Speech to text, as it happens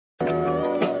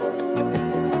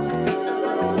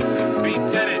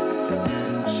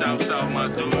my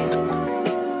dude.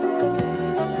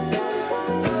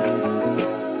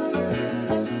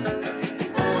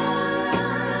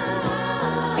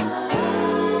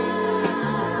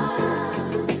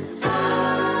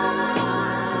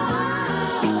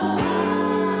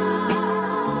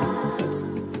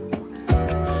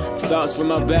 Thoughts from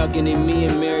my balcony, me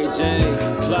and Mary Jane,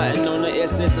 plotting on the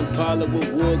SS and Impala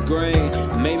with wood grain.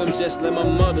 Maybe I'm just like my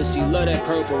mother, she love that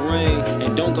purple rain.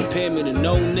 And don't compare me to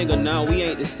no nigga, nah, we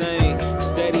ain't the same.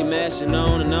 Steady mashing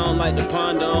on, and I don't like to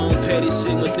ponder on petty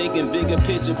shit when thinking bigger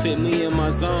picture, put me in my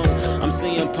zone. I'm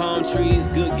seeing palm trees,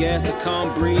 good gas, a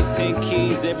calm breeze, 10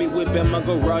 keys, every whip in my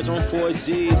garage on 4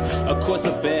 G's. Of course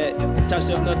a bad, top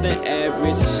shelf nothing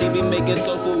average. She be making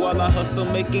sofa while I hustle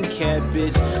making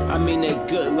cabbage. I mean that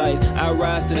good life, I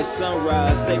rise to the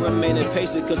sunrise, stay remaining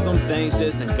patient cause some things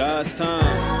just in God's time.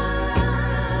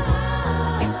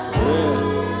 For real.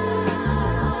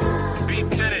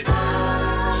 Beatenaunt.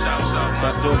 Shout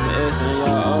Start forcing action in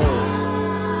y'all O's.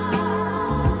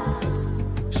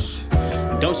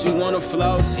 Don't you wanna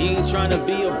floss? You ain't tryna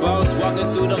be a boss.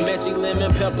 Walking through the messy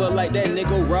lemon pepper like that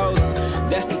nigga Ross.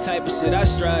 That's the type of shit I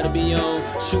strive to be on.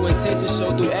 True intention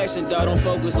show through action, dawg, don't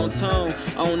focus on tone.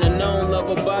 On and on,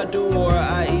 love a Badu or a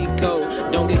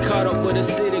IECO. Don't get caught up with a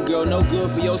city girl, no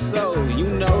good for your soul. You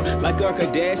know, like a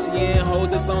Kardashian, hoes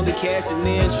that's only cashing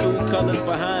in. True colors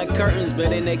behind curtains,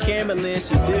 but in that camera lens,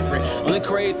 she different. Only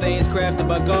crave things crafted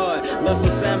by God. Love some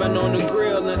salmon on the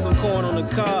grill and some corn on the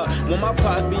cob. When my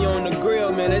pots be on the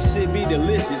grill, man, that shit be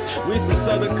delicious. We some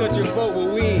southern country folk,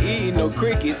 but we ain't eating no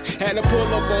crickets. Had to pull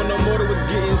up on the motor, was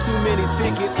getting too many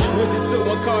tickets. Wish it took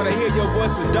one car to hear your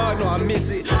voice, cause dog know I miss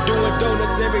it. Doing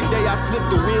donuts every day, I flip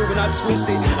the wheel when I twist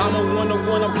it. I'm a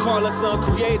one-on-one, I'm Carla, son,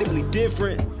 creatively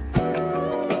different.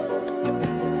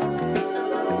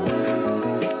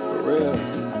 For real.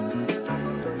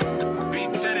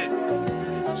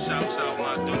 Beatenaunt. Shout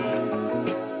my dude.